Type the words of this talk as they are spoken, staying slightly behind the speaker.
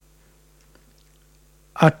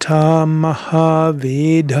Atha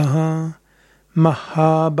Mahaveda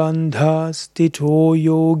Mahabandhastito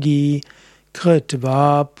Yogi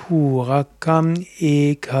Kritva Purakam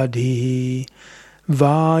Ekadhi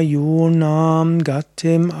Vayunam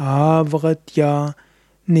Gatim Avritya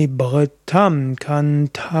Nibrittam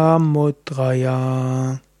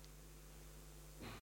Kantamudraya.